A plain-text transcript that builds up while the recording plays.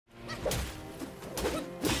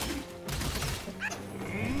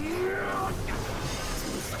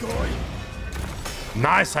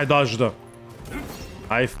Nice, I dodged.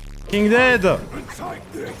 I fucking did. I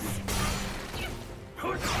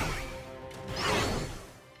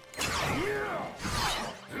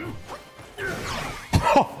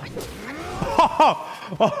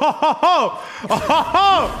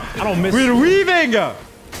don't miss. We're weaving.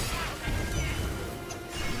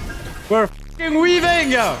 We're fucking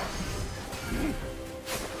weaving.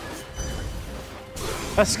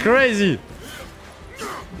 That's crazy.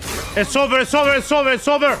 It's over. It's over. It's over. It's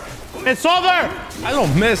over. It's over. I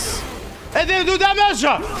don't miss. It didn't do damage.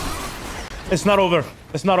 It's not over.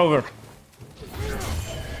 It's not over.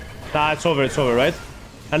 Nah, it's over. It's over, right?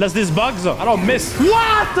 Unless these bugs. I don't miss.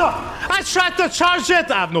 What? I tried to charge it.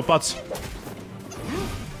 I have no pots.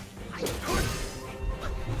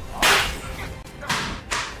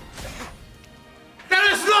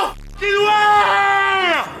 There is no fucking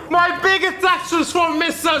way! My big attack transform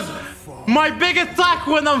misses. My big attack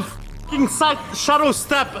when I'm fucking shadow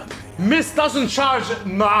step. Miss doesn't charge.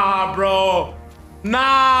 Nah, bro.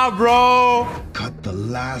 Nah, bro. Cut the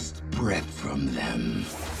last breath from them.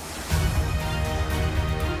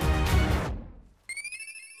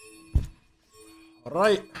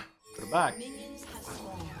 Alright, we're back.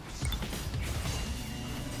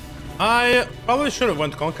 I probably should have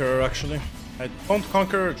went Conqueror actually. I don't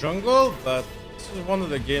Conqueror jungle, but this is one of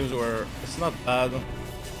the games where it's not bad.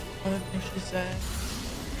 What did she say?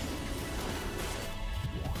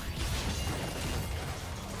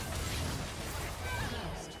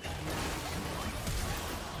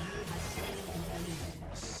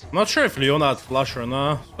 I'm not sure if Leona had flash or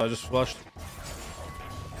not, so I just flashed.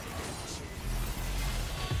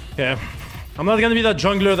 Okay, I'm not gonna be that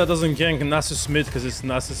jungler that doesn't gank Nasus mid because it's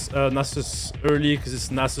Nasus early because it's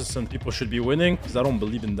Nasus and people should be winning, because I don't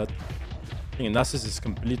believe in that. I think Nasus is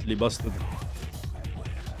completely busted.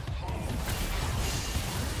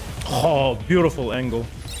 Oh, beautiful angle.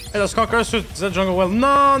 Hey, does Conqueror suit that jungle well?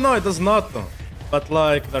 No, no, it does not. But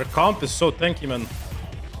like, their comp is so tanky, man.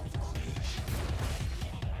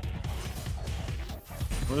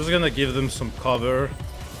 I'm just gonna give them some cover.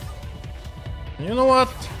 You know what?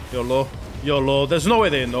 YOLO. YOLO. There's no way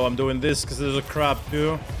they know I'm doing this because there's a crab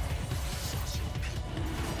too.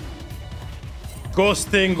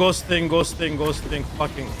 Ghosting, ghosting, ghosting, ghosting.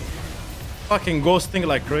 Fucking ghosting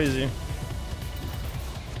like crazy.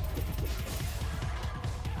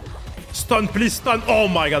 Stun, please stun. Oh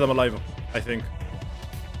my god, I'm alive. I think.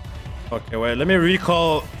 Okay, wait. Let me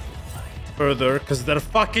recall further because they're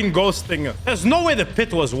fucking ghosting. There's no way the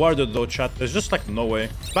pit was warded though, chat. There's just like no way.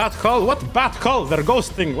 Bad call? What bad call? They're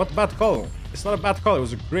ghosting. What bad call? It's not a bad call. It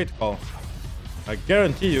was a great call. I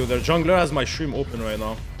guarantee you, their jungler has my stream open right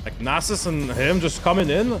now. Like Nasus and him just coming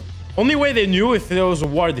in. Only way they knew if there was a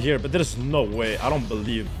ward here, but there's no way. I don't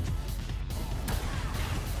believe.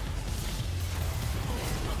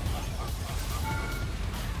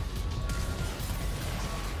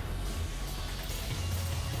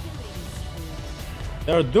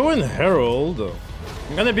 They're doing Herald.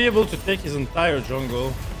 I'm gonna be able to take his entire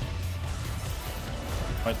jungle.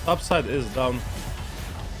 My top side is down.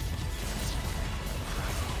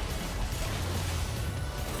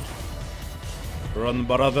 Run,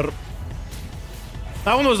 brother.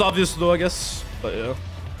 That one was obvious though, I guess. But yeah.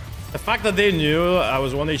 The fact that they knew I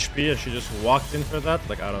was 1 HP and she just walked in for that,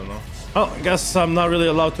 like, I don't know. Oh, I guess I'm not really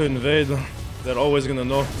allowed to invade. They're always gonna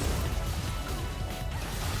know.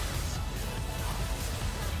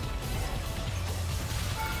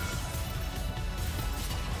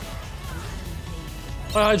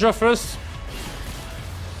 I draw first.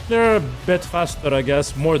 They're a bit faster, I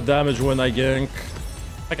guess. More damage when I gank.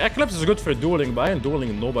 Like, Eclipse is good for dueling, but I ain't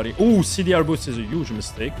dueling nobody. Ooh, CDR boost is a huge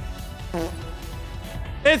mistake.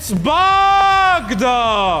 It's bugged!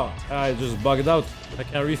 I just bugged out. I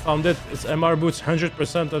can't refound it. It's MR boots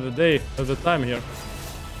 100% of the day, of the time here.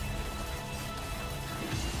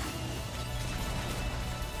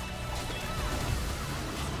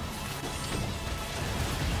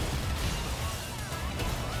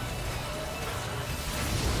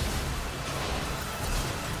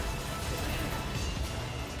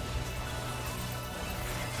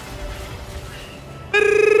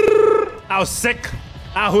 I was sick.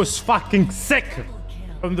 I was fucking sick.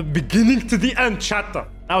 From the beginning to the end, chat.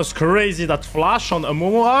 That was crazy. That flash on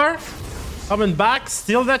Amuar. Coming back,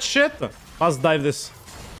 steal that shit. Must dive this.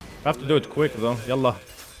 I have to do it quick though. Yalla.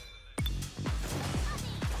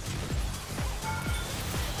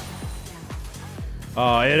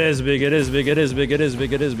 Oh, it is big. It is big. It is big. It is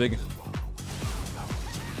big. It is big. I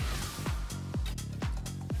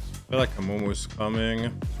feel like Amumu is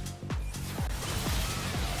coming.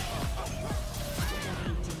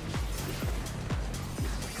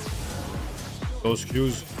 Those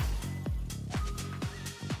Qs.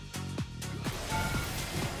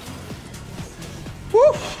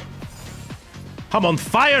 Woo! I'm on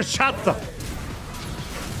fire, chat!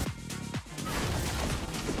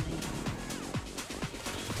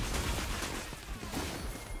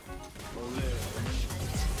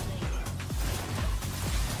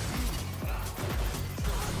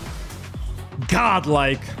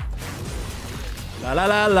 Godlike. La la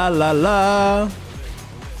la la la la.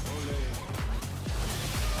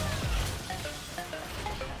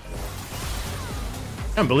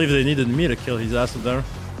 Can't believe they needed me to kill his ass there.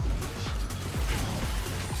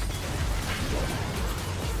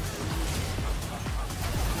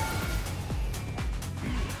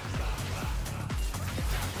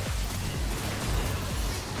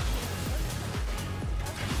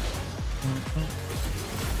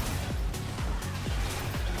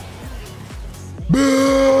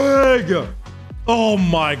 Big! Oh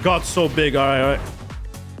my god, so big. All right, all right.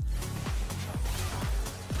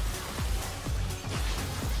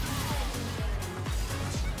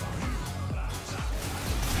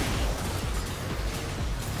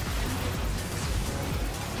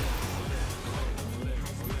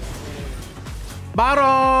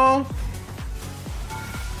 Baron!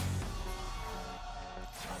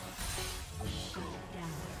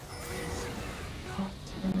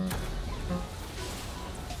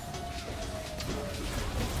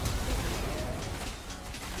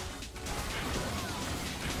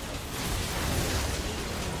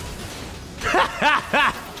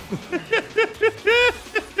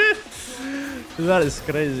 That is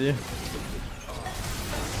crazy.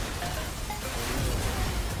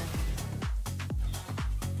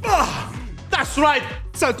 Ah, that's right.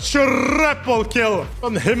 It's a triple kill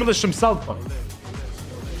on Himmlish himself.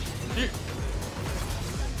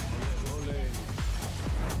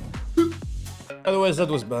 Otherwise, that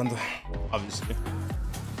was banned, obviously.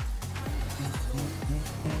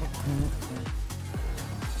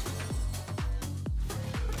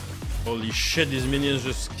 Holy shit, these minions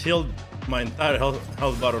just killed my entire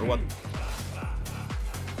health bar or what?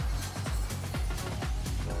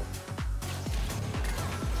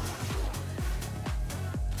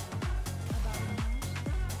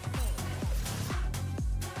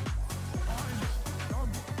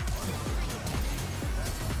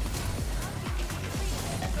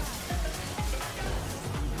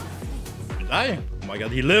 Did I? Oh my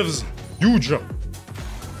god, he lives! Huge!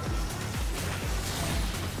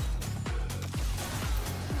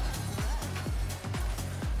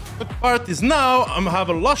 Part is now I'm have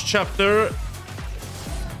a lost chapter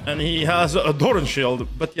and he has a Doran shield,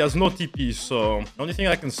 but he has no TP, so the only thing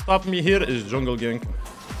that can stop me here is jungle gank.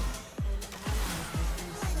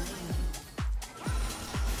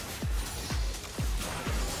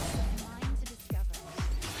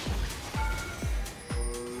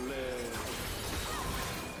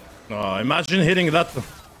 Oh, imagine hitting that.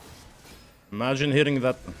 Imagine hitting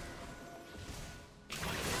that.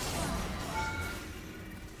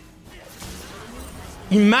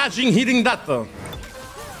 Imagine hitting that.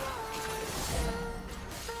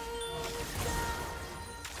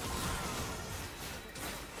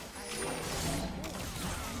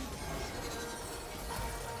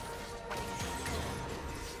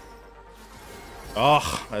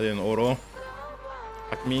 Oh, I didn't auto.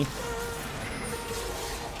 Fuck me.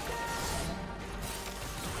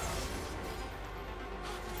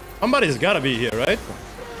 Somebody's gotta be here, right?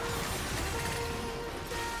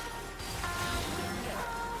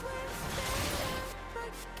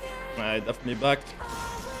 Alright, left me back.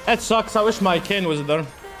 That sucks. I wish my Kane was there.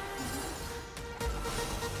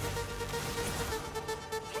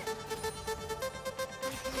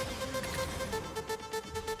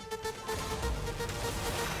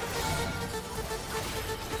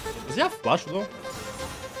 Does he have flash though?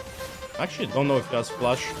 I actually don't know if he has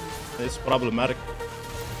flash. It's problematic.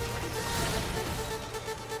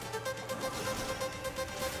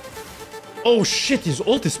 Oh shit, his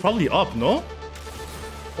ult is probably up, no?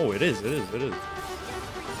 Oh, it is.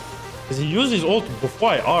 Because he used his ult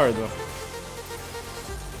before I R'd.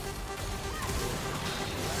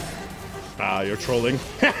 Ah, you're trolling.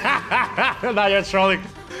 Nah, you're trolling.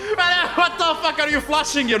 What the fuck are you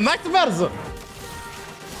flashing? Your nightmares?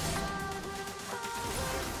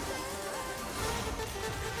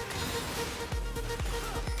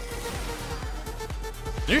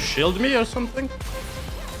 Did you shield me or something?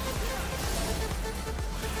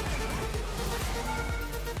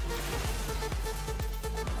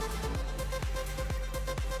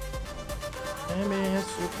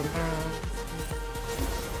 Superman.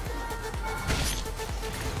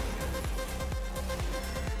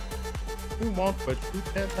 You want what you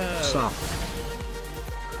can't have. Stop.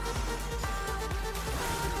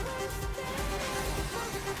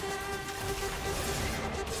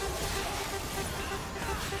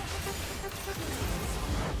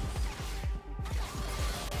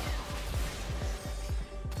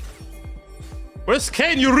 Where's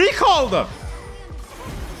Kane? You recalled!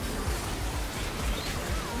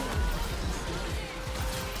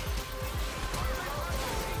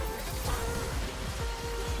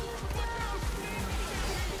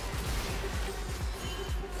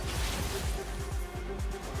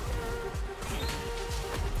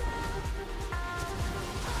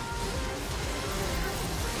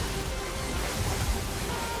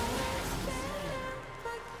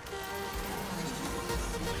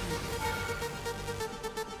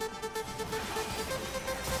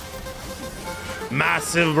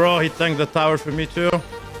 Massive, bro. He tanked the tower for me too.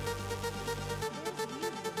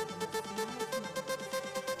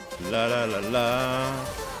 La la la la.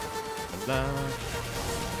 La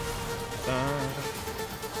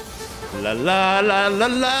la la la la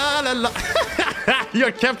la la la.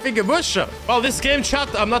 You're camping a bush. Well, this game,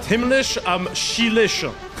 chat, I'm not himlish, I'm she-lish.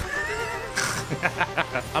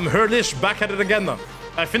 I'm her-lish, back at it again.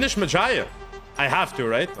 I finished Majaya. I have to,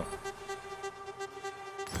 right?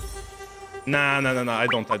 Nah, I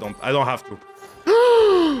don't have to.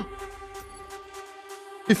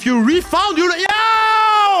 If you refound, you...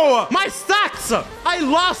 Yo! My stacks! I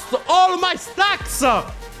lost all my stacks!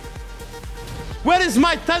 Where is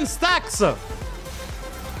my 10 stacks?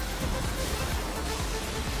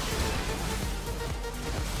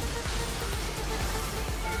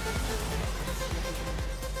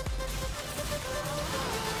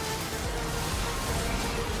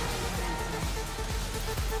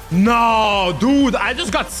 No, dude, I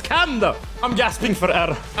just got scammed. I'm gasping for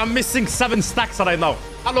air. I'm missing 7 stacks right now.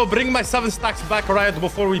 Hello, bring my 7 stacks back, Riot,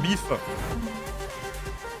 before we beef.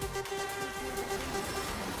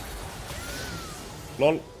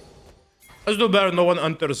 Lol. Let's do better, no one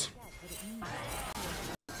enters.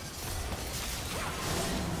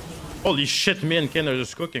 Holy shit, me and Kane are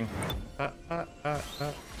just cooking.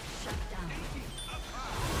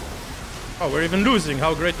 Oh, we're even losing.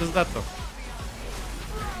 How great is that, though?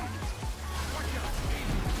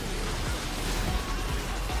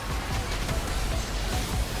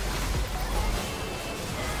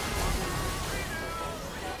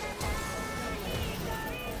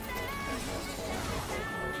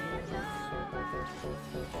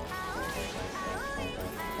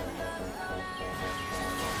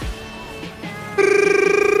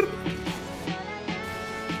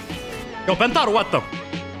 Yo, Penta or what the?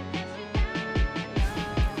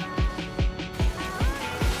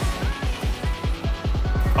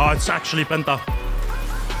 Oh, it's actually Penta.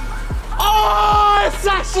 Oh, it's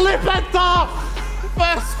actually Penta!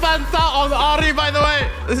 First Penta on Ari, by the way.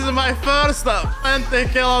 This is my first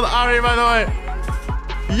Pentakill on Ari, by the way.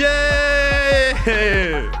 Yay!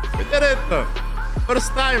 We did it!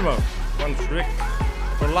 First time. One trick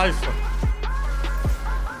for life.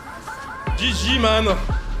 GG, man.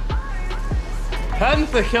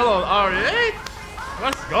 Pentakillll on R8.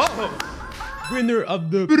 Let's go. Winner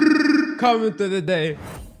of the comment of the day.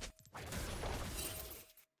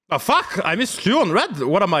 Oh, fuck. I missed Q on red.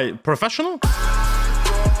 What am I, professional?